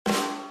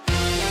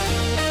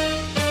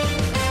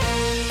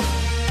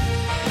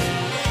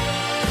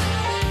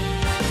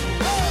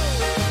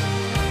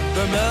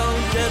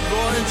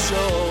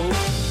Show.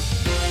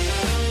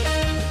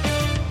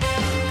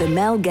 The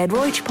Mel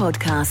Gedroych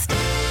Podcast.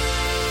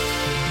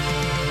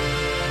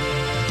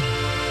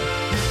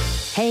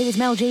 Hey, it's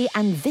Mel G,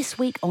 and this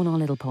week on our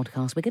little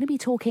podcast, we're going to be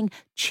talking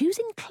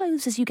choosing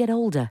clothes as you get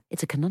older.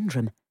 It's a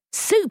conundrum.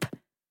 Soup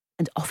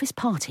and office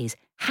parties.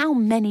 How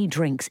many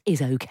drinks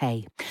is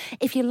okay?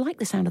 If you like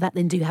the sound of that,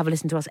 then do have a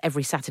listen to us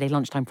every Saturday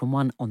lunchtime from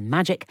 1 on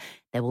Magic.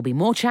 There will be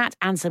more chat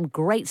and some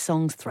great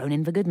songs thrown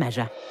in for good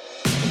measure.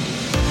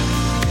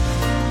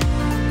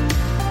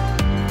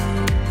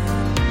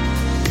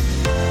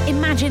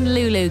 Imagine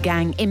Lulu,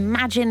 gang.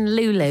 Imagine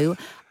Lulu.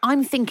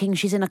 I'm thinking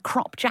she's in a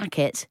crop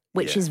jacket,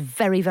 which is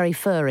very, very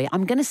furry.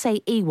 I'm going to say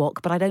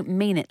Ewok, but I don't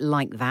mean it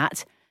like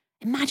that.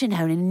 Imagine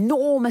her in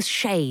enormous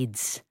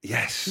shades.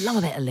 Yes. Love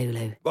a bit of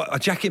Lulu. Well, a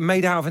jacket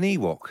made out of an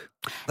Ewok.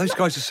 Those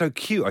guys are so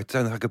cute. I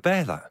don't think I could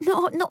bear that.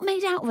 No, not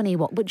made out of an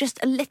Ewok, but just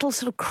a little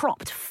sort of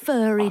cropped,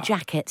 furry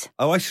jacket.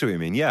 Oh, I see what you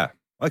mean. Yeah.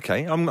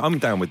 Okay, I'm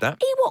down with that.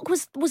 Ewok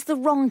was the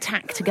wrong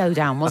tack to go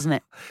down, wasn't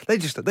it? They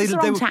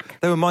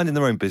were minding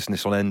their own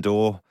business on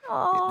Endor.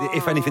 Oh.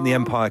 If anything, the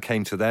Empire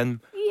came to them.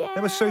 Yeah.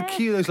 They were so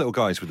cute, those little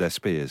guys with their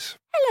spears.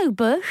 Hello,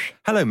 Bush.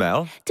 Hello,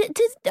 Mel.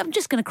 I'm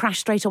just going to crash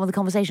straight on with the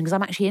conversation because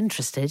I'm actually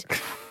interested.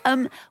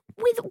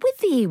 With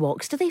the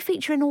Ewoks, do they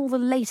feature in all the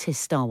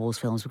latest Star Wars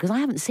films? Because I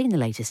haven't seen the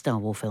latest Star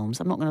Wars films,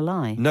 I'm not going to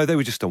lie. No, they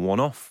were just a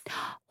one-off.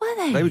 Were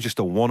they? They were just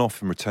a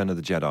one-off in Return of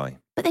the Jedi.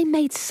 But they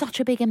made such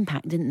a big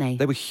impact, didn't they?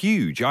 They were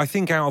huge. I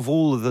think out of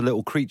all of the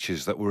little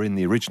creatures that were in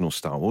the original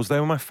Star Wars, they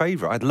were my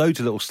favourite. I had loads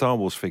of little Star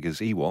Wars figures,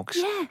 Ewoks.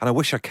 Yeah. And I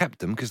wish I kept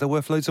them because they're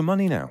worth loads of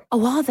money now.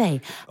 Oh, are they?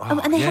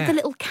 And they had yeah. the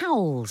little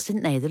cowls,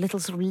 didn't they? The little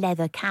sort of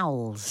leather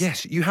cowls.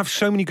 Yes, you have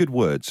so many good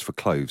words for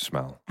clothes,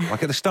 Mel.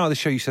 Like at the start of the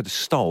show, you said a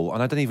stole,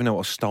 and I don't even know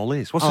what a stole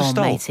is. What's a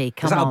stole? Matey,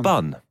 come is that on. a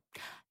bun?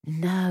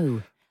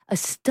 No. A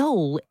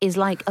stole is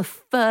like a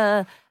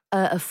fur...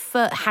 a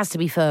fur has to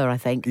be fur, I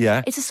think.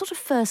 Yeah. It's a sort of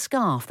fur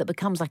scarf that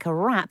becomes like a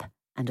wrap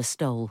and a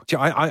stole.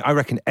 I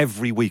reckon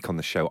every week on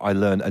the show I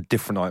learn a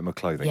different item of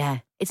clothing. Yeah.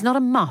 It's not a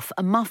muff.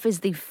 A muff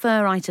is the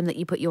fur item that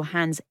you put your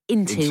hands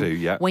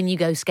into when you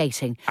go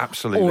skating.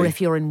 Absolutely. Or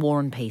if you're in War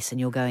and Peace and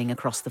you're going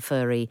across the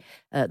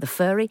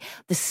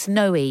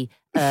snowy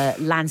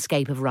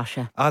landscape of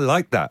Russia. I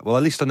like that. Well,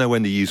 at least I know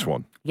when to use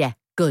one. Yeah.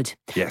 Good.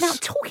 Yes. Now,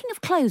 talking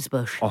of clothes,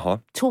 Bush.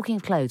 Talking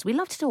of clothes, we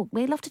love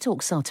to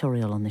talk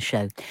sartorial on the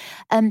show.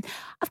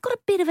 I've got a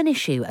bit of an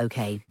issue.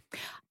 Okay,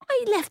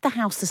 I left the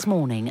house this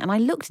morning and I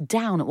looked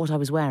down at what I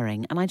was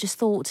wearing and I just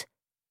thought,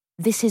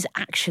 this is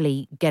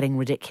actually getting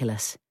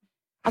ridiculous.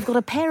 I've got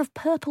a pair of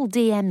purple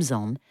DMs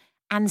on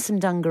and some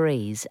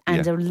dungarees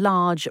and a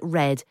large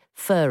red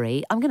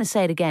furry, I'm going to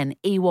say it again,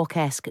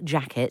 Ewok-esque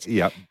jacket.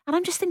 Yep. And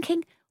I'm just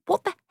thinking,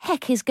 what the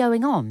heck is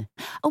going on?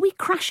 Are we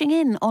crashing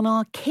in on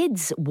our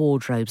kids'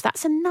 wardrobes?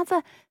 That's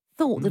another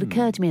thought that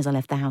occurred to me as I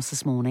left the house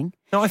this morning.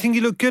 No, I think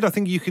you look good. I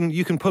think you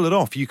can pull it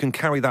off. You can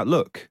carry that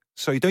look.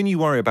 So don't you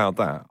worry about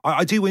that.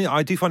 I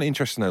do find it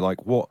interesting though, like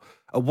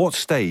at what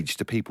stage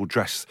do people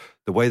dress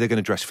the way they're going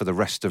to dress for the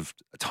rest of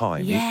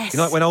time? Yes. You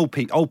know, like when old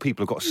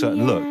people have got a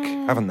certain look,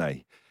 haven't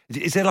they?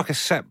 Is there like a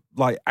set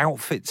like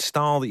outfit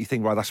style that you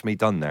think, right, that's me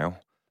done now?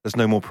 There's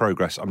no more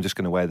progress. I'm just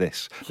going to wear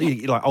this.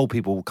 Yeah. Like old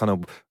people kind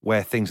of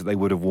wear things that they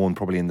would have worn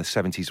probably in the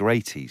 70s or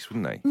 80s,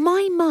 wouldn't they?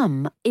 My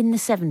mum in the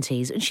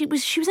 70s, and she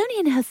was only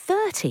in her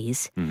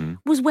 30s,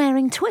 was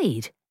wearing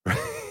tweed.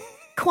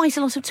 Quite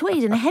a lot of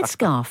tweed and a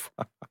headscarf.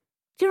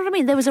 Do you know what I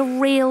mean? There was a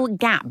real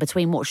gap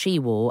between what she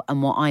wore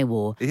and what I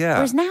wore. Yeah.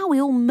 Whereas now we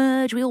all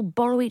merge, we all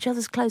borrow each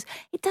other's clothes.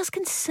 It does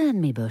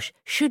concern me, Bush.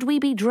 Should we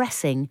be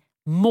dressing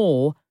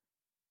more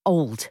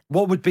old?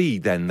 What would be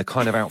then the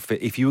kind of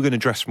outfit, if you were going to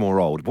dress more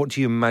old, what do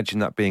you imagine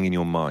that being in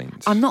your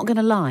mind? I'm not going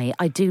to lie,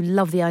 I do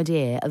love the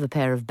idea of a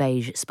pair of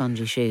beige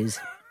spongy shoes.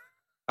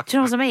 Do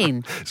you know what I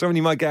mean? Something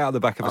you might get out of the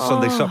back of a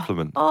Sunday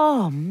supplement.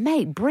 Oh,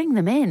 mate, bring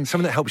them in.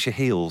 Something that helps your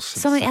heels.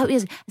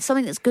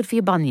 Something that's good for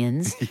your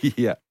bunions.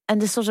 Yeah.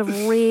 And a sort of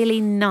really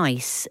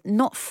nice,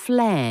 not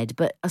flared,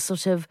 but a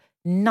sort of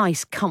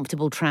nice,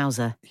 comfortable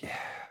trouser. Yeah.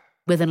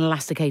 With an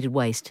elasticated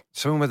waist.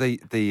 Something where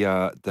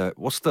the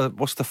what's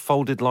the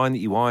folded line that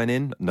you iron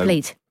in? No.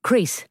 Pleat.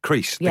 Crease.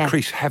 Yeah. The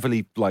crease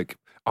heavily like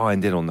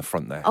ironed in on the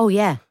front there. Oh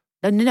yeah.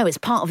 No, it's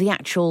part of the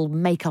actual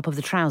makeup of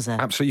the trouser.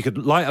 Absolutely. You could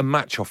light a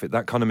match off it,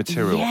 that kind of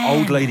material. Yeah.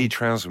 Old lady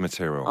trouser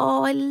material.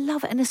 Oh, I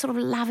love it. And a sort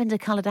of lavender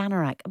coloured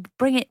anorak.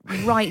 Bring it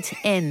right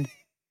in.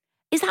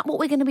 Is that what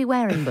we're going to be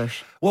wearing,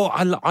 Bush? Well,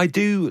 I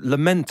do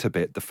lament a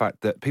bit the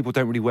fact that people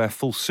don't really wear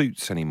full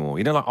suits anymore.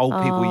 You know, like old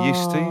people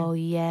used to. Oh,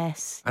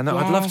 yes. And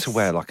I'd love to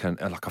wear like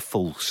a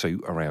full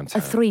suit around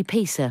town. A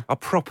three-piecer. A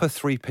proper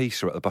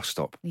three-piecer at the bus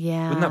stop.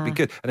 Yeah. Wouldn't that be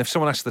good? And if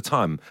someone asks the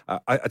time,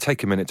 I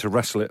take a minute to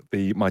wrestle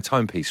my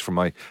timepiece from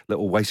my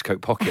little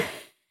waistcoat pocket.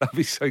 That'd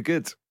be so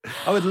good.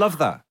 I would love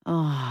that.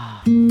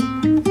 Oh.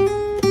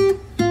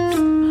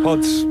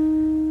 Pods.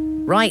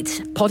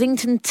 Right,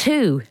 Poddington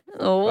 2.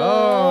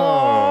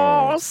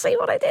 Oh, see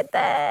what I did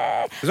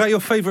there. Was that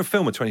your favourite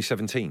film of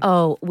 2017?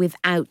 Oh,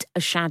 without a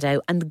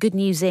shadow. And the good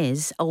news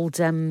is, old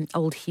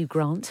Hugh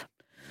Grant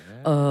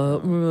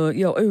God,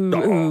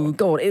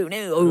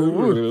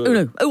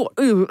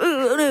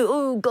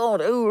 oh,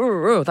 God,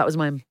 that was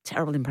my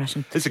terrible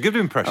impression. It's a good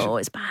impression. Oh,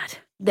 it's bad.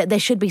 There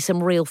should be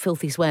some real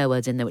filthy swear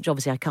words in there, which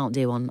obviously I can't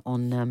do on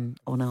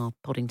our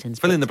Poddingtons.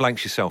 Fill in the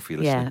blanks yourself, you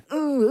listening. Yeah.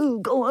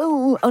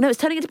 Oh, no, it's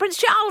turning into Prince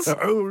Charles.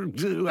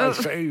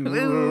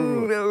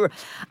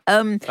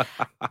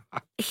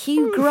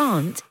 Hugh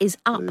Grant is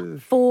up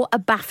for a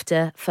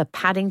BAFTA for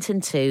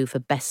Paddington 2 for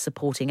Best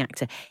Supporting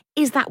Actor.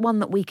 Is that one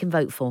that we can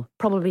vote for?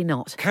 Probably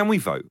not. Can we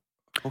vote?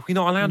 Are we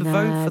not allowed to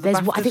vote for the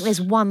BAFTAs? I think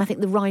there's one. I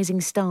think the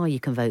Rising Star you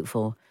can vote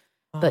for.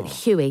 But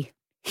Huey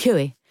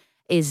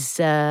is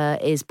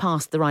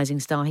past the Rising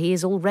Star. He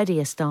is already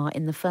a star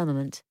in the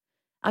firmament.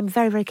 I'm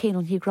very, very keen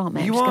on Hugh Grant,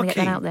 mate. I'm just going to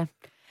get that out there.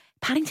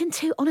 Paddington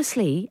 2,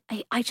 honestly,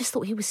 I just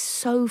thought he was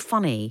so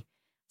funny,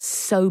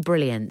 so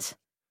brilliant.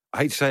 I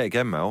hate to say it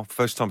again, Mel,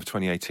 first time for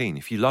 2018.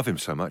 If you love him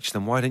so much,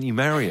 then why don't you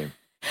marry him?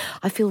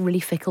 I feel really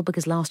fickle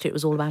because last year it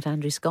was all about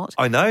Andrew Scott.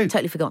 I know.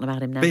 Totally forgotten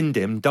about him now. Binned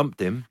him,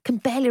 dumped him. Can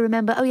barely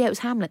remember. Oh, yeah, it was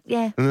Hamlet.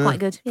 Yeah, quite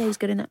good. Yeah, he was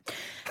good in that.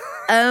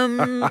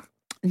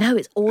 No,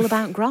 it's all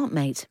about Grant,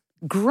 mate.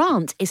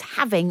 Grant is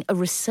having a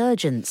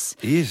resurgence.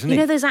 He is, isn't he?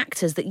 You know those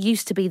actors that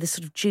used to be the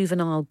sort of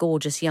juvenile,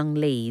 gorgeous young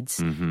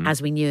leads,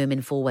 as we knew him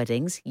in Four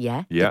Weddings?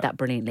 Yeah, did that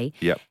brilliantly.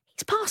 Yeah.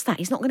 He's past that.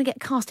 He's not going to get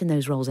cast in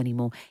those roles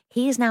anymore.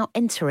 He is now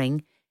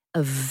entering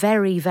a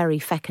very, very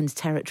fecund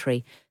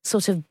territory,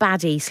 sort of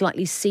baddie,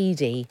 slightly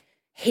seedy,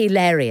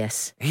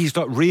 hilarious. He's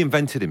like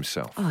reinvented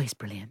himself. Oh, he's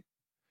brilliant.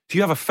 Do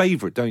you have a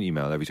favourite, don't you,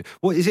 Mel?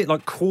 What is it,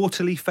 like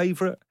quarterly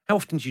favourite? How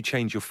often do you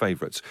change your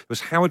favourites? It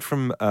was Howard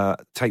from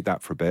Take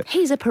That for a bit.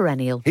 He's a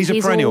perennial.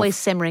 He's always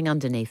simmering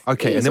underneath.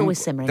 Okay, He's always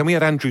simmering. Then we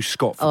had Andrew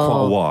Scott for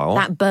quite a while.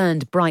 That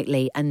burned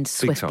brightly and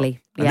swiftly.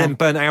 And then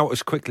burnt out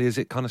as quickly as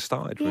it kind of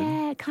started, really.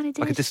 Yeah, it kind of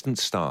did. Like a distant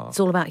star. It's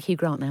all about Hugh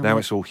Grant now. Now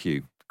it's all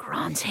Hugh.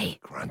 Granty,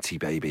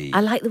 baby.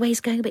 I like the way he's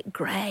going a bit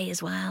grey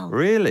as well.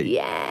 Really?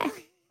 Yeah.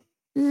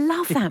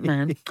 Love that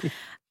man.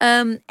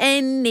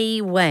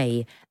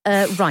 Anyway,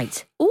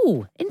 right.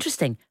 Ooh,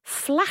 interesting.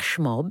 Flash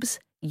mobs,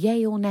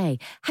 yay or nay?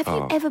 Have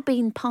you ever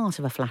been part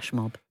of a flash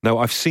mob? No,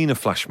 I've seen a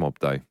flash mob,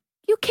 though.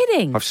 You're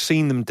kidding? I've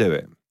seen them do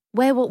it.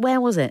 Where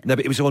was it? No,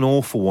 but it was an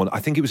awful one. I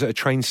think it was at a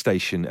train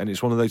station, and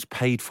it's one of those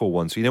paid-for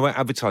ones. So you know where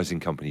advertising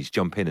companies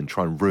jump in and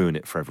try and ruin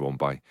it for everyone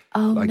by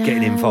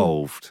getting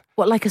involved?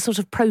 What, like a sort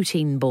of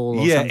protein ball or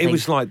something? Yeah, it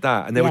was like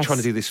that. And they were trying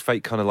to do this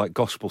fake kind of like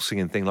gospel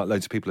singing thing, like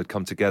loads of people had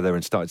come together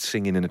and started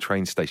singing in a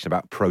train station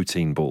about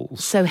protein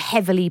balls. So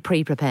heavily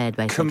pre-prepared,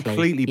 basically.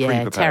 Completely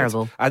pre-prepared. Yeah,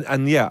 terrible.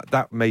 And yeah,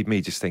 that made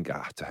me just think,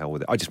 to hell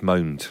with it. I just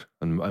moaned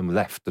and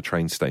left the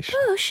train station.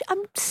 Bush,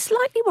 I'm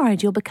slightly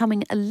worried you're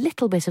becoming a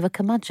little bit of a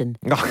curmudgeon.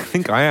 I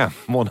think I am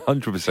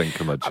 100%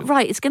 curmudgeon.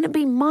 Right, it's going to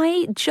be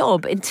my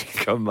job in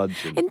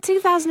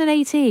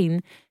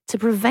 2018 to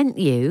prevent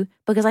you,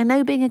 because I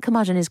know being a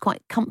curmudgeon is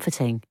quite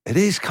comforting. It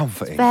is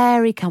comforting. It's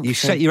very comforting. You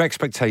set your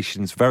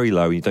expectations very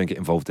low and you don't get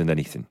involved in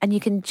anything. And you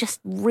can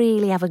just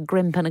really have a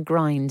grimp and a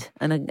grind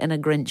and a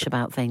grinch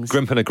about things.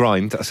 Grimp and a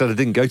grind. I said I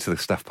didn't go to the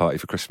staff party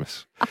for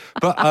Christmas.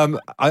 But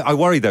I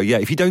worry, though,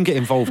 if you don't get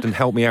involved and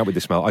help me out with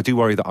this, Mel, I do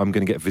worry that I'm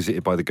going to get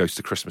visited by the ghost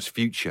of Christmas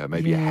future,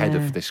 maybe ahead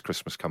of this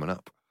Christmas coming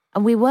up.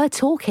 And we were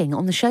talking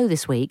on the show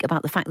this week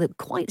about the fact that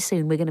quite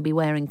soon we're going to be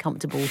wearing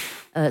comfortable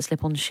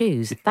slip-on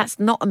shoes. That's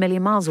not a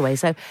million miles away.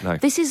 So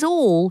This is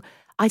all,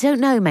 I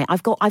don't know, mate.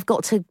 I've got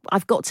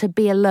to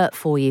be alert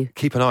for you.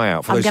 Keep an eye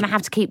out for I'm those going to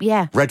have to keep,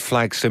 red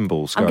flag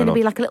symbols I'm going to on.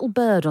 be like a little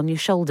bird on your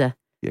shoulder.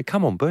 Yeah,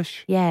 come on,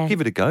 Bush. Yeah. Give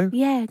it a go.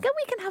 Yeah, we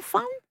can have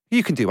fun.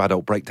 You can do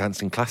adult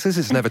breakdancing classes.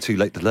 It's never too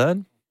late to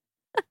learn.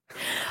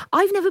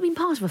 I've never been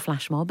part of a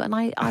flash mob, and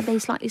they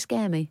slightly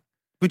scare me.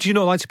 Would you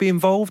not like to be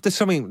involved? There's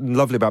something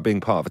lovely about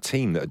being part of a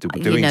team that are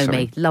doing something. You know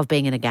me, love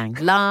being in a gang,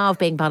 love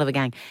being part of a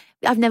gang.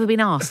 I've never been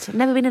asked,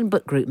 never been in a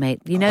book group,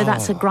 mate. You know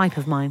that's a gripe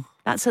of mine.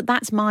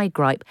 That's my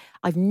gripe.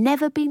 I've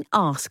never been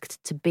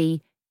asked to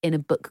be in a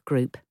book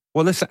group.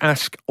 Well, let's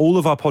ask all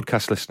of our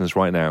podcast listeners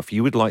right now, if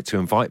you would like to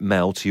invite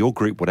Mel to your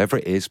group, whatever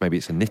it is, maybe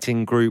it's a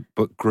knitting group,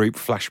 book group,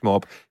 flash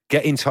mob,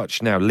 get in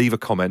touch now, leave a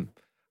comment.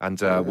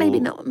 And maybe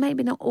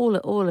not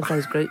all of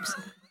those groups.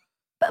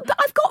 But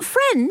I've got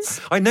friends.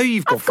 I know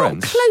you've got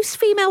friends. I've got close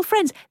female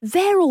friends.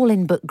 They're all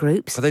in book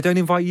groups. But they don't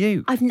invite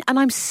you. And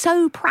I'm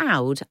so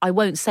proud, I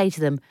won't say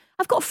to them,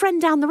 I've got a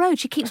friend down the road.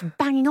 She keeps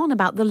banging on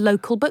about the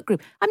local book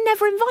group. I'm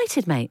never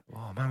invited, mate.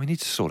 Oh, man, we need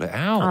to sort it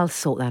out. I'll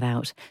sort that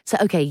out. So,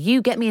 okay,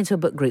 you get me into a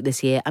book group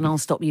this year and I'll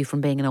stop you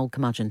from being an old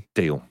curmudgeon.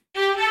 Deal.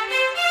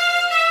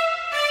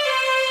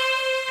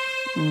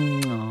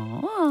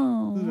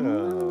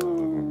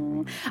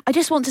 I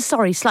just want to,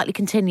 slightly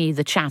continue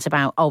the chat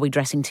about, are we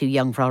dressing too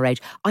young for our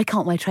age? I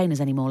can't wear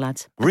trainers anymore,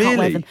 lads. I can't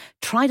wear them.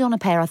 Tried on a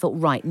pair, I thought,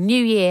 right,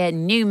 new year,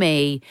 new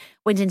me.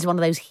 Went into one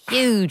of those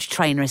huge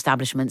trainer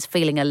establishments,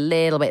 feeling a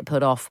little bit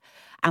put off.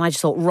 And I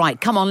just thought, right,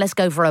 come on, let's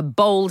go for a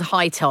bold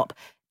high top.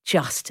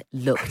 Just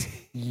looked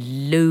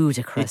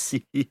ludicrous.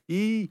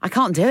 I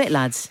can't do it,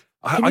 lads.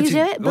 Can you do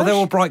it, Bush? Well, they're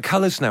all bright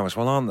colours now as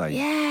well, aren't they?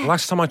 Yeah.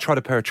 Last time I tried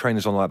a pair of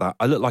trainers on like that,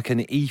 I looked like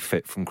an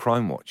E-fit from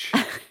Crime Watch.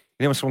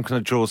 You know when someone kind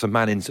of draws a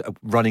man in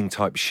running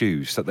type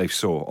shoes that they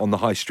saw on the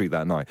high street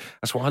that night?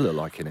 That's what I look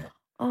like in it.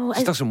 Oh,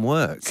 it doesn't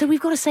work. So we've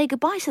got to say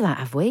goodbye to that,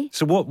 have we?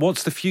 So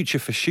what's the future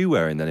for shoe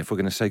wearing then if we're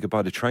going to say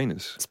goodbye to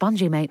trainers?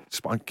 Spongy, mate.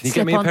 Can you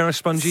get me a pair of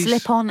spongies?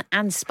 Slip on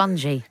and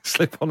spongy.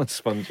 Slip on and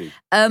spongy.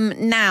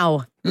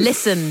 Now,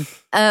 listen,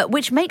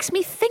 which makes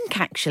me think,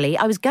 actually,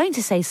 I was going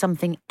to say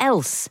something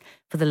else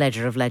for the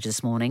Ledger of Ledger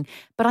this morning,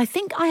 but I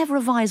think I have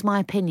revised my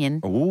opinion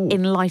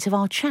in light of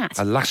our chat.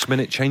 A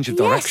last-minute change of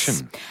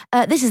direction.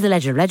 Yes. This is the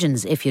Ledger of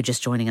Legends, if you're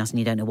just joining us and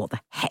you don't know what the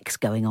heck's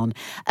going on.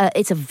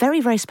 It's a very,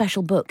 very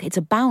special book. It's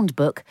a bound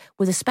book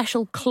with a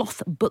special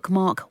cloth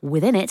bookmark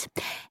within it.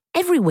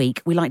 Every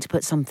week, we like to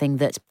put something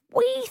that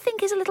we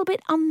think is a little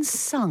bit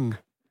unsung.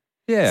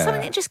 Yeah.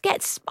 Something that just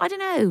gets, I don't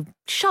know,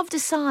 shoved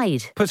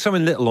aside. Put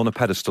something little on a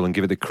pedestal and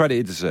give it the credit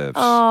it deserves.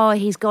 Oh,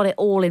 he's got it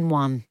all in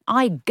one.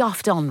 I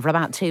guffed on for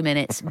about 2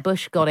 minutes.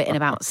 Bush got it in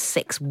about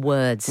 6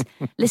 words.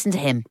 Listen to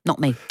him, not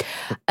me.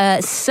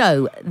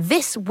 So,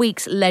 this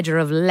week's Ledger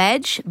of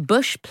Ledge.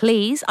 Bush,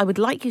 please, I would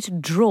like you to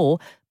draw.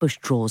 Bush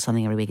draws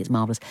something every week, it's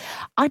marvellous.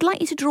 I'd like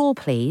you to draw,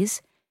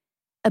 please,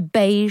 a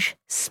beige,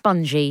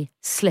 spongy,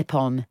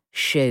 slip-on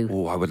shoe.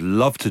 Oh, I would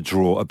love to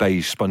draw a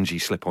beige, spongy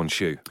slip-on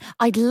shoe.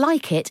 I'd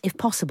like it, if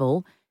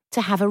possible,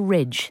 to have a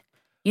ridge.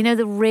 You know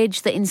the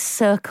ridge that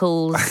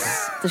encircles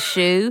the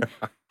shoe?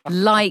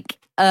 Like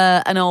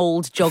an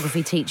old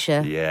geography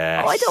teacher.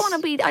 Yes. Oh, I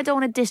don't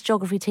want to diss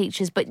geography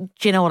teachers, but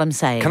do you know what I'm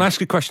saying? Can I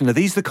ask you a question? Are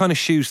these the kind of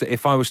shoes that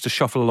if I was to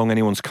shuffle along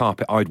anyone's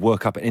carpet, I'd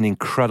work up an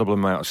incredible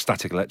amount of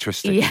static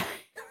electricity? Yeah.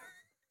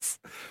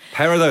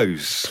 Pair of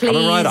those. Please,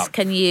 coming right up.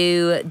 Can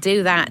you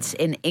do that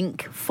in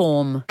ink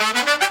form?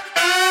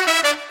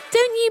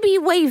 Don't you be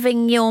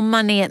waving your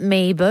money at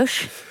me,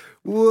 Bush.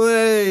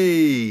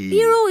 Way.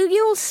 You're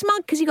all smug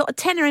because you got a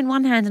tenner in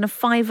one hand and a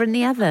fiver in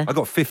the other. I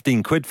got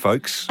 15 quid,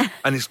 folks,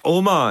 and it's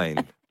all mine.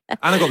 And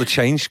I got the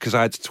change because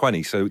I had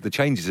 20, so the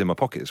change is in my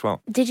pocket as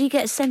well. Did you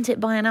get sent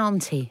it by an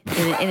auntie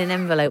in an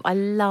envelope? I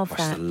love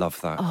that. I love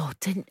that. Oh,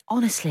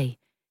 honestly,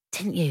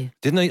 didn't you?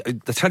 Didn't I?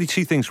 I'll tell you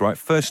 2 things, right?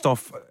 First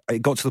off,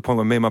 it got to the point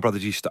where me and my brother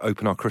used to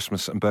open our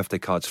Christmas and birthday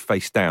cards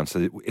face down, so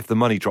that if the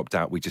money dropped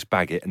out, we just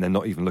bag it and then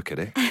not even look at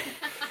it.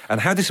 And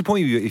how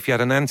disappointed were you if you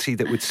had an auntie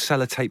that would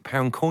sellotape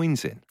pound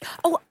coins in?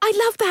 Oh, I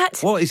love that.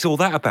 What is all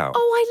that about? Oh,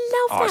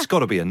 I love that. It's got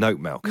to be a note,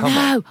 Mel. Come on.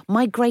 No,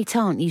 my great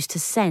aunt used to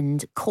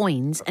send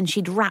coins and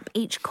she'd wrap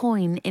each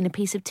coin in a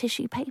piece of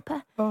tissue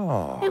paper.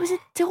 Oh. It was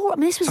adorable. I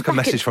mean, this was like a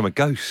message from a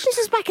ghost. This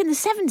was back in the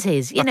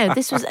 70s. You know,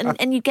 this was,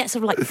 and you'd get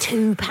sort of like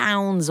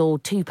 £2 or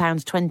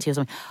 £2.20 or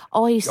something.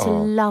 Oh, I used to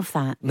love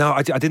that. No,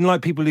 I didn't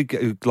like people who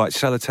like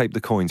sellotape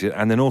the coins in.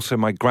 And then also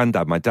my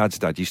granddad, my dad's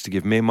dad, used to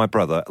give me and my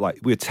brother, like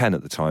we were 10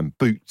 at the time,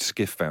 Boots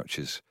gift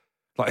vouchers.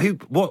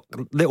 Like what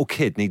little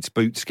kid needs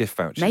Boots gift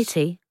vouchers?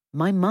 Matey,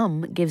 my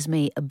mum gives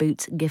me a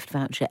Boots gift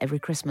voucher every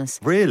Christmas.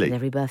 Really? And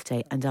every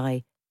birthday, and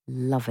I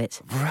love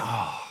it.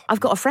 I've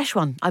got a fresh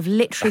one. I've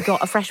literally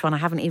got a fresh one I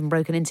haven't even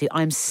broken into.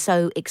 I'm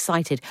so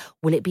excited.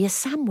 Will it be a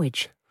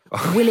sandwich?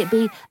 Will it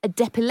be a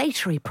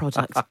depilatory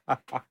product?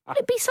 Will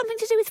it be something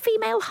to do with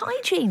female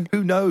hygiene?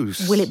 Who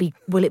knows? Will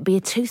it be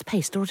a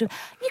toothpaste or you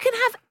can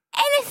have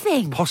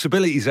anything.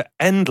 Possibilities are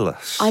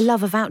endless. I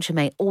love a voucher,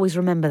 mate. Always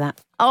remember that.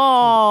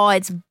 Oh,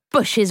 it's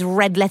Bush's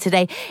red letter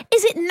day.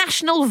 Is it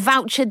National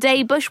Voucher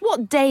Day, Bush?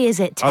 What day is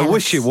it? I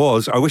wish it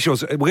was.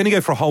 We're going to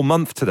go for a whole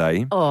month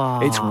today.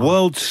 Oh. It's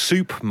World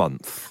Soup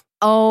Month.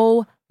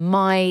 Oh,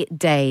 my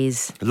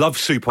days. Love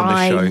soup on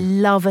this show. I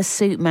love a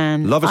soup,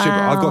 man. Love a soup.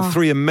 I've got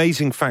 3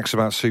 amazing facts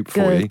about soup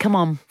for you. Come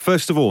on.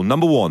 First of all,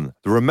 number 1,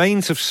 the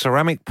remains of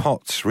ceramic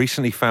pots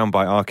recently found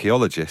by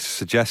archaeologists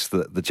suggest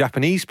that the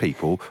Japanese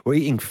people were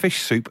eating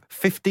fish soup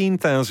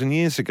 15,000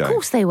 years ago. Of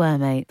course they were,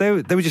 mate. They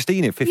were just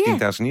eating it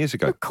 15,000 years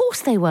ago. Of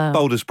course they were.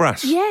 Bold as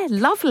brass. Yeah,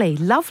 lovely,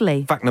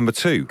 lovely. Fact number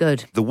 2.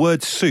 Good. The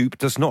word soup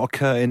does not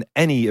occur in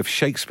any of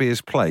Shakespeare's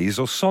plays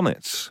or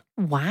sonnets.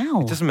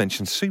 Wow. It doesn't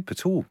mention soup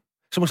at all.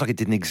 It's almost like it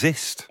didn't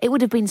exist. It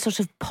would have been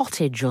sort of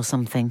pottage or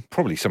something.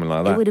 Probably something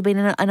like that. It would have been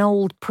an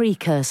old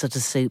precursor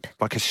to soup.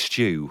 Like a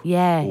stew.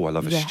 Yeah. Oh, I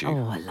love a stew.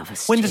 Oh, I love a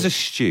stew. When does a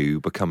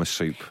stew become a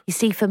soup? You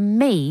see, for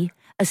me,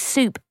 a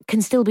soup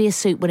can still be a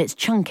soup when it's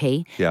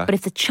chunky. Yeah. But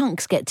if the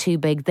chunks get too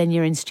big, then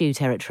you're in stew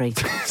territory.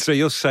 So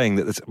you're saying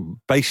that it's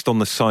based on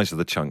the size of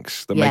the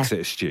chunks that makes it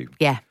a stew?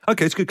 Yeah.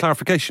 Okay, it's good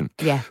clarification.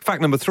 Yeah. Fact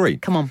number 3.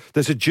 Come on.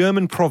 There's a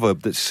German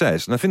proverb that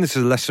says, and I think this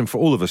is a lesson for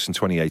all of us in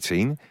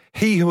 2018,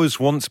 he who has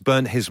once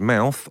burnt his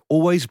mouth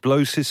always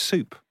blows his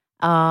soup.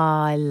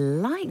 I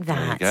like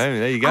that.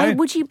 There you go.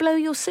 Would you blow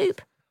your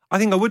soup? I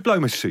think I would blow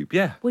my soup,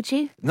 yeah. Would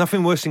you?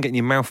 Nothing worse than getting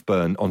your mouth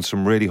burned on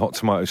some really hot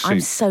tomato soup. I'm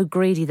so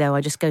greedy, though.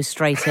 I just go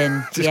straight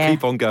in. Just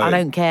keep on going. I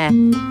don't care.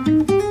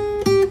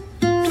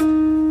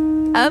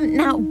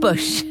 Now,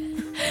 Bush,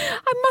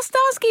 I must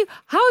ask you,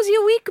 how's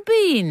your week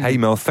been? Hey,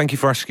 Mel, thank you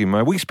for asking.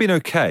 My week's been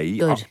okay.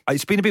 Good.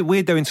 It's been a bit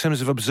weird, though, in terms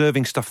of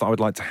observing stuff that I would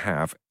like to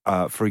have.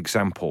 For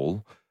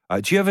example,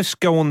 do you ever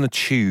go on the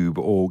tube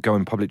or go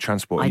in public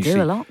transport? I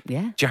do a lot,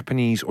 yeah.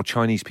 Japanese or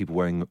Chinese people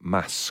wearing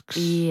masks.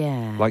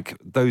 Yeah. Like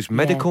those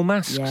medical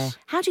masks. Yeah.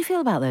 How do you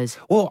feel about those?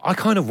 Well, I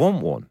kind of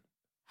want one.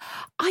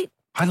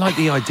 I like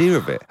the idea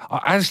of it.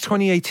 As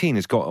 2018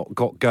 has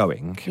got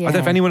going, I don't know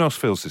if anyone else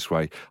feels this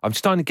way. I'm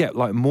starting to get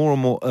like more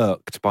and more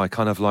irked by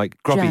kind of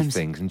like grubby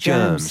things and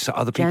germs that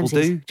other people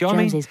do. Do you know what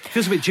I mean? It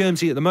feels a bit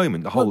germsy at the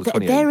moment, the whole of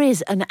 2018. There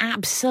is an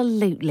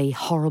absolutely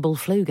horrible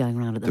flu going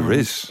around at the moment. There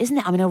is. Isn't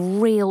it? I mean, a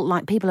real,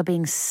 like, people are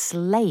being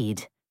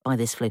slayed by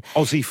this flu.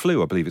 Aussie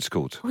flu, I believe it's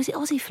called. Oh, is it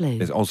Aussie flu?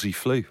 It's Aussie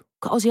flu.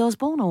 Ozzy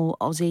Osbourne or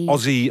Aussie?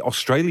 Aussie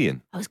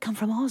Australian. Oh, it's come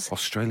from Oz.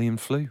 Australian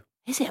flu.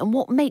 Is it? And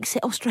what makes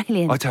it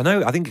Australian? I don't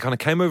know. I think it kind of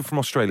came over from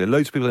Australia.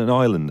 Loads of people in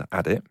Ireland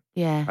had it.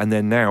 Yeah. And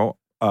then now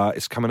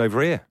it's coming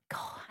over here.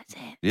 God, is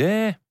it?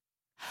 Yeah.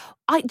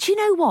 Do you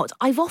know what?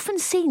 I've often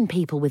seen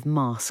people with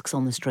masks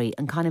on the street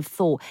and kind of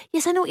thought,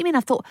 yes, I know what you mean.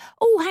 I've thought,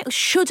 oh,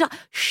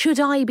 should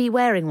I be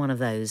wearing one of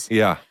those?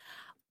 Yeah.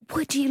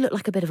 Would you look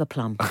like a bit of a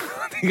plum?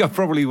 I think I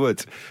probably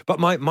would. But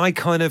my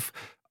kind of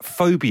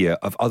phobia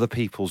of other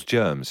people's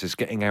germs is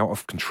getting out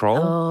of control.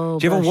 Oh,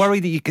 do you ever worry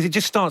that because it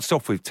just starts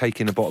off with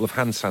taking a bottle of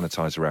hand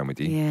sanitizer around with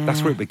you? Yeah.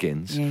 That's where it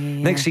begins. Yeah.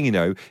 Next thing you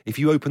know, if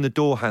you open the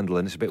door handle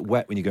and it's a bit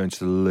wet when you go into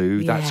the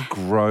loo, that's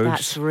gross.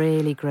 That's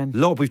really grim.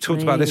 We've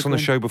talked about this on the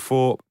show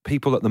before.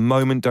 People at the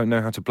moment don't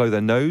know how to blow their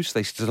nose.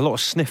 There's a lot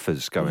of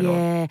sniffers going on.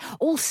 Yeah.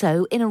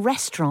 Also, in a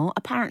restaurant,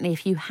 apparently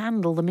if you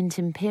handle the mint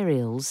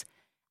imperials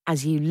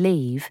as you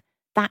leave,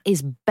 that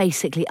is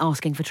basically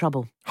asking for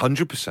trouble.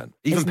 100%.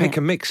 Even Isn't pick it?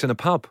 and mix in a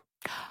pub.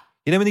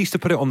 You know when they used to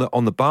put it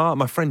on the bar?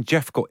 My friend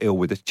Jeff got ill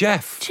with it.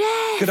 Jeff!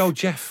 Good old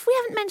Jeff. We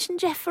haven't mentioned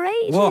Jeff for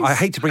ages. Well, I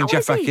hate to bring How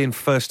Jeff is back he? in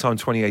first time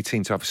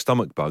 2018 to have a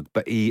stomach bug,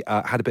 but he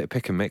had a bit of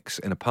pick and mix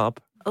in a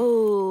pub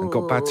and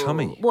got bad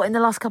tummy. What, in the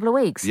last couple of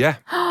weeks? Yeah.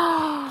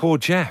 Poor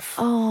Jeff.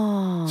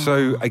 Oh.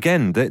 So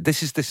again,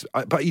 this is this,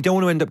 but you don't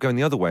want to end up going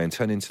the other way and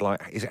turn into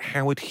like, is it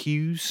Howard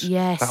Hughes?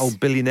 Yes. That old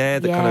billionaire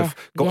that kind of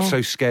got Yeah.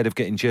 so scared of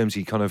getting germs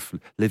he kind of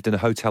lived in a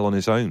hotel on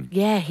his own.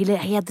 Yeah,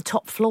 he had the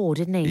top floor,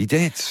 didn't he? He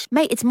did.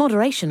 Mate, it's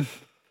moderation.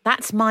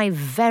 That's my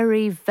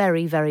very,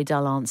 very, very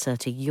dull answer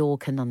to your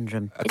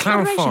conundrum. It's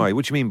Clarify, moderation.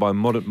 what do you mean by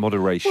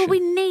moderation? Well, we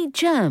need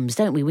germs,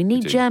 don't we? We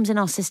need germs in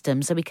our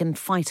system so we can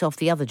fight off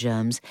the other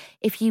germs.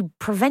 If you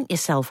prevent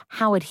yourself,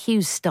 Howard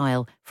Hughes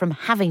style, from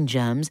having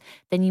germs,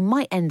 then you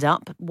might end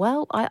up,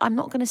 well, I'm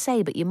not going to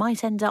say, but you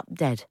might end up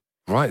dead.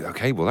 Right,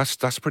 okay, well,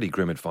 that's pretty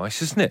grim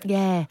advice, isn't it?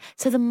 Yeah.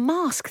 So the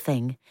mask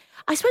thing,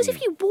 I suppose if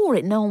you wore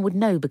it, no one would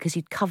know because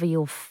you'd cover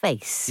your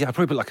face. Yeah, I'd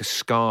probably put like a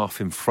scarf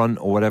in front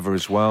or whatever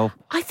as well.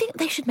 I think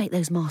they should make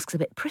those masks a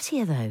bit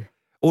prettier, though.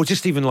 Or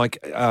just even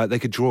like they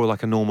could draw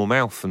like a normal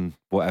mouth and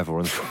whatever,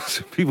 and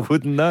so people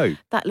wouldn't know.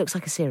 That looks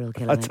like a serial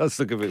killer. That does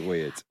look a bit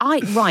weird.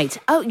 Right.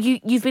 Oh,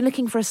 you've been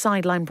looking for a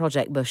sideline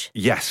project, Bush.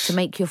 Yes. To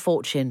make your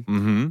fortune.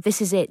 Mm-hmm.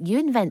 This is it. You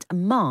invent a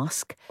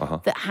mask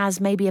that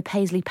has maybe a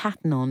paisley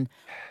pattern on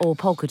or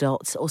polka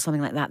dots or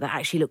something like that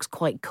actually looks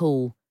quite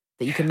cool,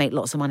 that you can make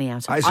lots of money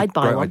out of. I'd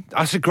buy one.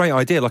 That's a great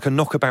idea, like a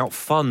knockabout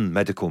fun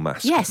medical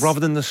mask. Yes. Rather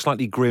than the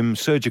slightly grim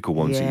surgical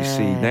ones that you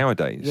see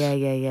nowadays.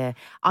 Yeah.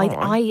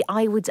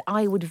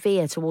 I would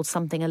veer towards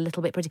something a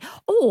little bit pretty.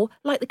 Or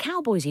like the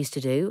cowboys used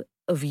to do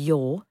of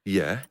yore.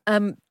 Yeah.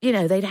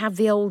 They'd have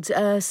the old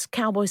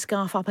cowboy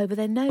scarf up over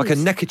their nose. Like a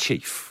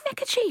neckerchief.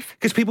 Neckerchief.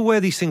 Because people wear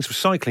these things for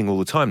cycling all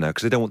the time now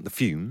because they don't want the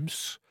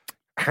fumes.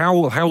 How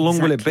long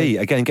will it be?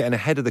 Again, getting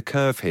ahead of the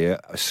curve here.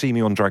 See me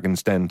on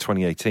Dragon's Den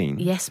 2018.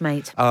 Yes,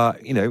 mate.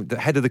 The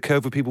head of the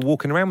curve with people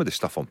walking around with this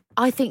stuff on.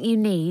 I think you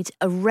need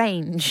a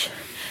range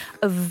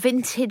of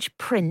vintage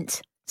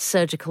print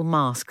surgical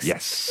masks.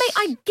 Yes. Mate,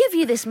 I give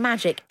you this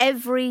magic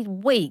every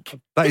week.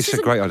 That is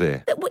a great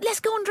idea. Let's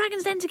go on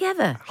Dragon's Den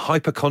together.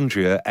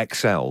 Hypochondria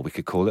XL, we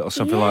could call it, or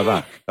something like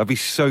that. That'd be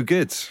so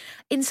good.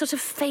 In sort of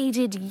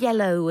faded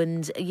yellow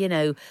and,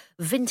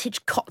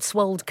 vintage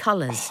Cotswold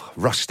colours.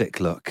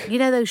 Rustic look. You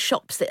know those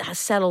shops that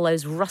sell all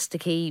those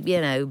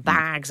rusticy,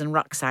 bags and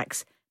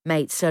rucksacks?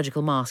 Mate,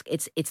 surgical mask,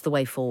 it's the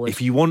way forward.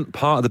 If you want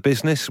part of the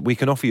business, we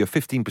can offer you a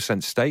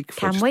 15% stake.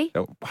 Can we?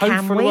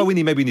 Hopefully. Well,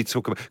 maybe we need to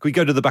talk about. Can we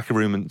go to the back of the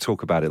room and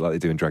talk about it like they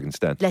do in Dragon's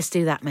Den? Let's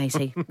do that,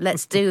 matey.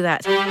 Let's do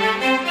that.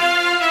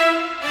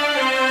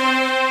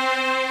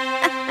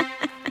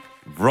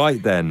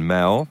 Right then,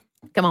 Mel.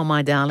 Come on,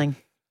 my darling.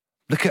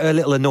 Look at her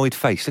little annoyed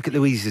face. Look at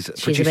Louise's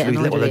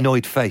little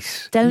annoyed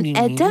face.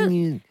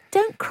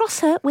 Don't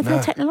cross her with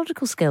her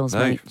technological skills,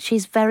 mate.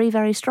 She's very,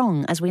 very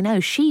strong, as we know.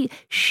 She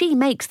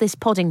makes this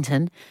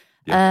Poddington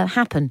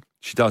happen.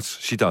 She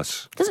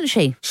does. Doesn't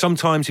she?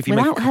 Sometimes if you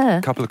Without make her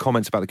a couple of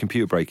comments about the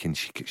computer breaking,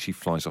 she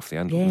flies off the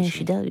handle. Yeah,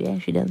 she does. Yeah,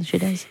 she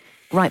does.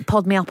 Right,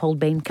 pod me up, old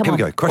bean. Come on.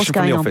 Here we go. Question What's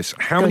from the going office. on?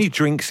 How many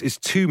drinks is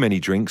too many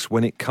drinks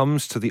when it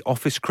comes to the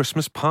office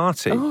Christmas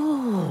party?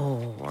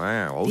 Oh.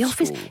 Wow, old The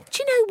office. school.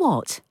 Do you know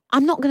what?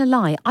 I'm not going to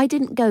lie. I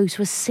didn't go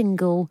to a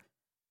single...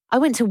 I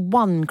went to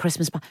one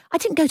Christmas party. I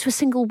didn't go to a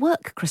single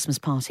work Christmas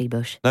party,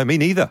 Bush. No, me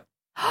neither.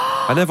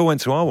 I never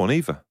went to our one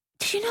either.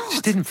 Did you not?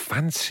 Just didn't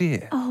fancy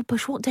it. Oh,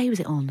 Bush, what day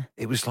was it on?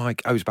 It was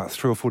like, it was about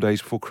 3 or 4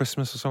 days before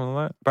Christmas or something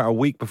like that. About a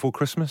week before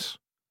Christmas.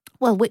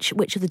 Well, which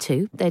of the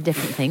two? They're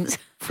different things.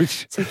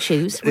 So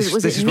choose. This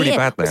is really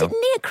bad now. Was it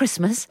near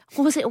Christmas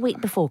or was it a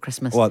week before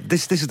Christmas? Well,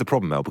 this is the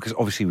problem, Mel, because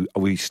obviously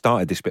we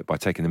started this bit by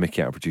taking the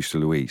mickey out of producer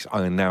Louise.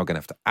 I am now going to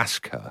have to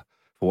ask her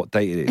for what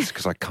date it is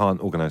because I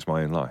can't organise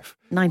my own life.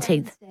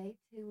 19th. Wednesday,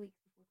 2 weeks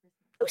before Christmas.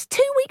 It was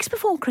 2 weeks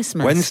before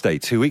Christmas. Wednesday,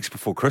 2 weeks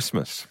before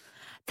Christmas.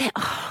 You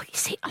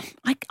see, I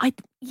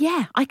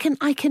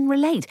can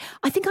relate.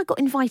 I think I got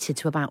invited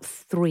to about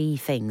 3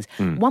 things.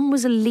 One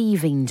was a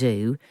leaving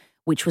do,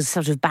 which was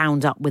sort of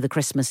bound up with a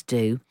Christmas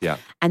do. Yeah.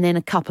 And then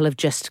a couple of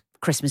just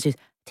Christmas do's.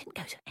 Didn't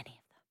go to any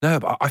of them. No,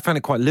 but I found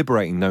it quite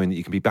liberating knowing that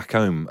you can be back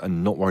home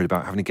and not worried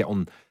about having to get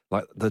on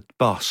like the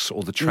bus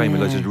or the train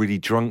with loads of really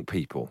drunk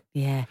people.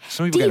 Yeah.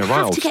 Some Do people you get a right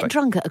have old to get state.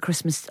 drunk at a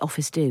Christmas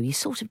office do? You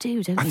sort of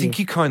do, don't you? I think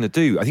you kind of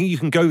do. I think you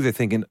can go there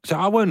thinking, so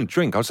I won't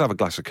drink, I'll just have a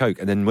glass of Coke.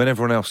 And then when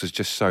everyone else is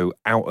just so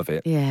out of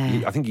it,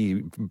 I think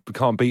you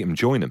can't beat them,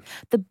 join them.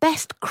 The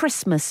best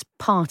Christmas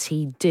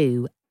party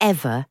do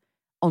ever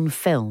on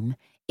film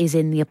is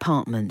in The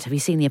Apartment. Have you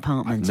seen The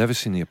Apartment? I've never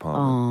seen The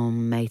Apartment. Oh,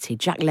 matey.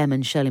 Jack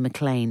Lemmon, Shirley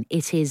MacLaine.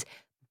 It is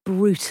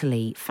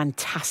brutally,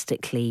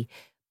 fantastically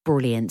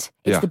brilliant.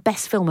 It's the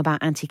best film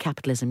about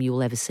anti-capitalism you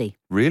will ever see.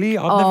 Really?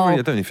 I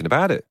don't know anything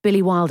about it.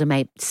 Billy Wilder,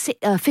 mate.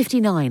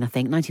 59, I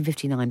think,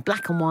 1959.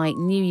 Black and white,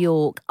 New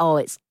York. Oh,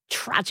 it's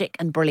tragic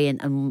and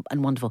brilliant and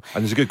wonderful.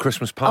 And there's a good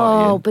Christmas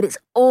party. Oh, but it's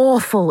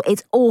awful.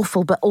 It's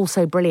awful, but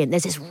also brilliant.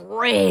 There's this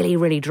really,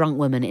 really drunk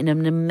woman in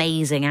an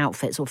amazing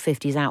outfit, sort of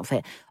 50s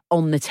outfit,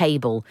 on the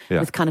table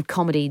with kind of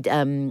comedy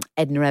Edna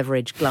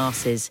Everage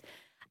glasses.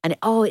 And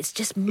it's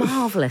just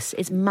marvellous.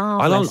 It's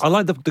marvellous. I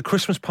like the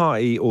Christmas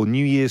party or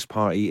New Year's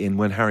party in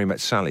When Harry Met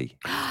Sally.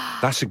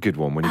 That's a good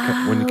one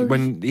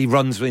when he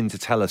runs in to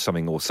tell her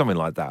something or something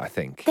like that, I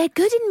think. They're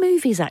good in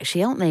movies,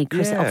 actually, aren't they?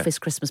 Office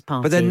Christmas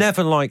parties. But they're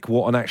never like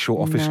what an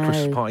actual office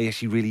Christmas party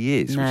actually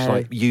really is. No. Which is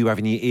like you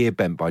having your ear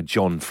bent by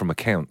John from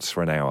accounts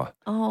for an hour.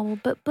 Oh,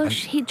 but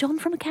Bush, John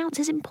from accounts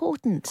is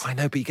important. I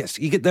know, but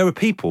you get there are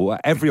people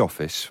at every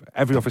office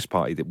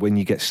party that when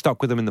you get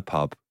stuck with them in the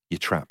pub, you're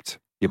trapped.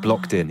 You're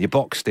blocked in. You're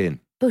boxed in.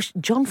 Bush,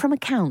 John from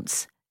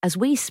accounts, as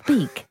we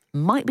speak,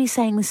 might be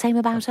saying the same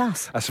about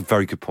us. That's a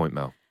very good point,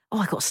 Mel. Oh,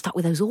 I got stuck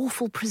with those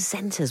awful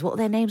presenters. What are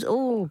their names?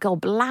 Oh,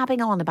 God,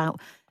 blabbing on about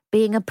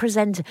being a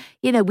presenter.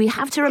 You know, we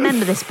have to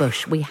remember this,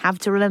 Bush. We have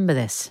to remember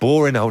this.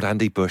 Boring old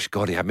Andy Bush.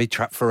 God, he had me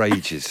trapped for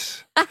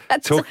ages.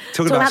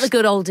 Talking about the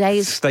good old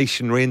days.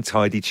 Stationery and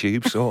tidy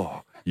tubes.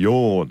 Oh,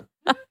 yawn.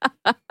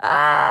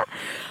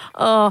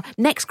 Oh,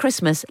 next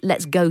Christmas,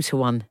 let's go to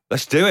one.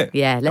 Let's do it.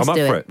 Yeah, let's I'm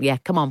do up for it. Yeah,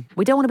 come on.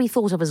 We don't want to be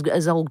thought of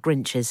as old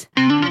Grinches.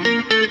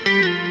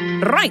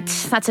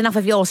 Right, that's enough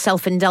of your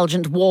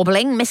self-indulgent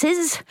warbling,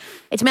 missus.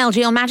 It's Mel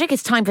G on Magic.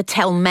 It's time for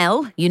Tell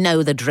Mel. You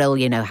know the drill.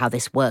 You know how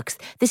this works.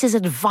 This is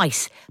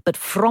advice, but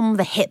from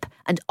the hip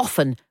and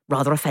often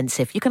rather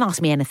offensive. You can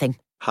ask me anything.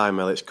 Hi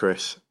Mel, it's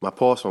Chris. My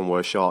postman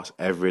wears shorts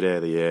every day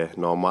of the year,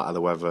 no matter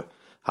the weather.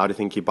 How do you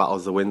think he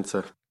battles the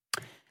winter?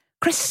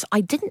 Chris, I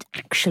didn't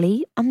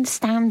actually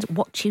understand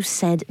what you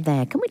said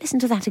there. Can we listen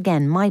to that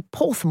again? My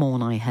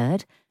Porthmorn, I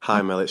heard.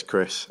 Hi Mel, it's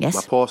Chris. Yes?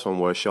 My postman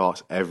wears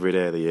shorts every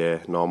day of the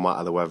year, no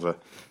matter the weather.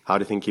 How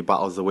do you think he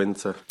battles the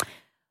winter?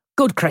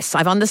 Good, Chris.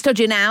 I've understood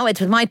you now. It's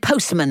with my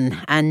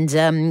postman. And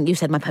you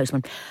said my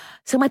postman.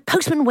 So my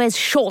postman wears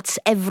shorts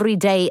every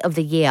day of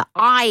the year.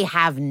 I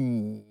have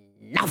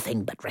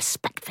nothing but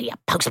respect for your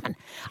postman.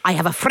 I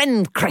have a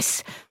friend,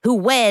 Chris, who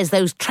wears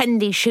those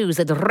trendy shoes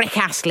that Rick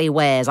Astley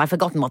wears. I've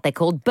forgotten what they're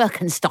called.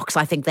 Birkenstocks,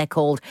 I think they're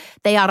called.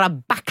 They are a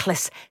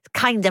backless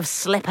kind of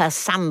slipper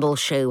sandal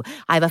shoe.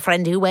 I have a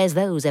friend who wears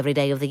those every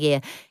day of the year.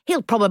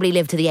 He'll probably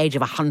live to the age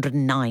of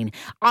 109.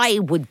 I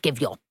would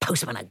give your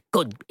postman a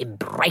good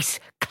embrace.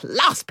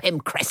 Clasp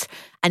him, Chris,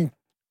 and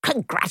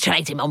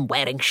congratulate him on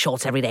wearing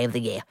shorts every day of the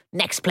year.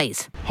 Next,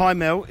 please. Hi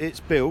Mel, it's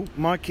Bill.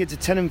 My kids are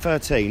 10 and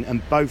 13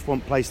 and both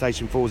want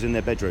PlayStation 4s in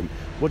their bedroom.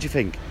 What do you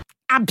think?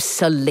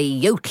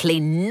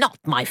 Absolutely not,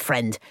 my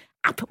friend.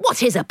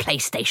 What is a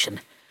PlayStation?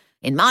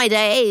 In my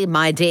day,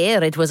 my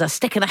dear, it was a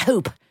stick and a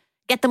hoop.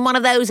 Get them one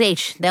of those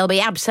each. They'll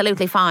be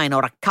absolutely fine,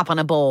 or a cup and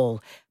a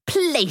ball.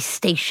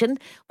 PlayStation?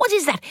 What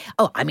is that?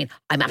 Oh, I mean,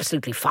 I'm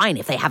absolutely fine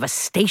if they have a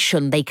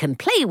station they can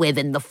play with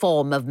in the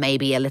form of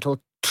maybe a little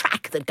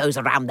track that goes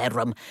around their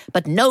room.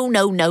 But no,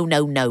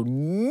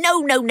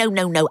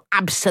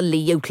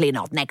 absolutely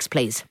not. Next,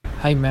 please.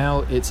 Hey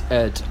Mel, it's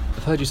Ed.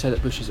 I've heard you say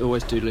that Bush is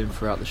always doodling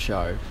throughout the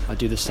show. I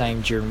do the same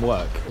during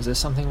work. Is there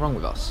something wrong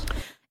with us?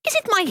 Is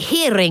it my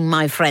hearing,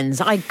 my friends?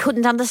 I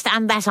couldn't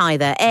understand that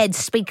either. Ed,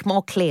 speak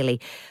more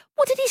clearly.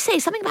 What did he say?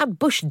 Something about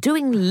Bush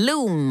doing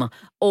loom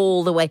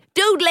all the way.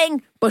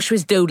 Doodling! Bush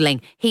was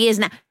doodling. He is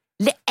now...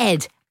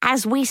 Ed,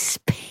 as we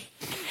speak,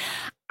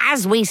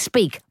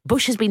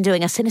 Bush has been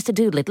doing a sinister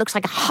doodle. It looks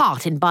like a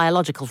heart in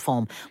biological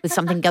form with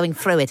something going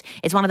through it.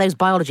 It's one of those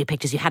biology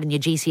pictures you had in your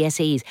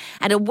GCSEs.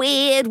 And a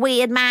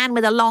weird man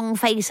with a long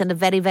face and a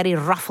very, very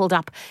ruffled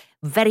up,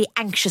 very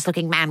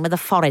anxious-looking man with a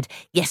forehead.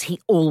 Yes,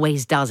 he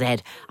always does,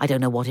 Ed. I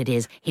don't know what it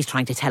is. He's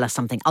trying to tell us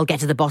something. I'll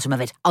get to the bottom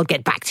of it. I'll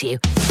get back to you.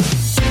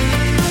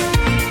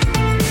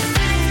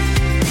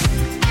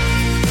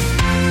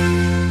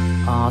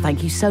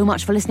 thank you so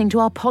much for listening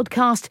to our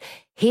podcast.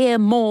 Hear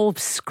more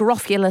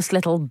scrofulous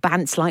little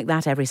bants like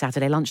that every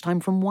Saturday lunchtime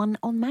from 1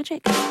 on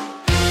Magic. The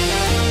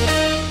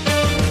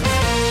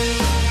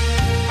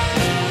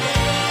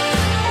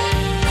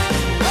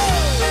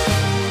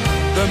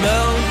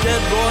Mel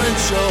Gedroyd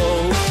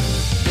Show.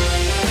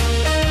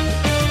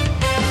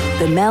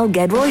 The Mel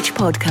Gedroyd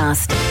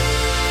Podcast.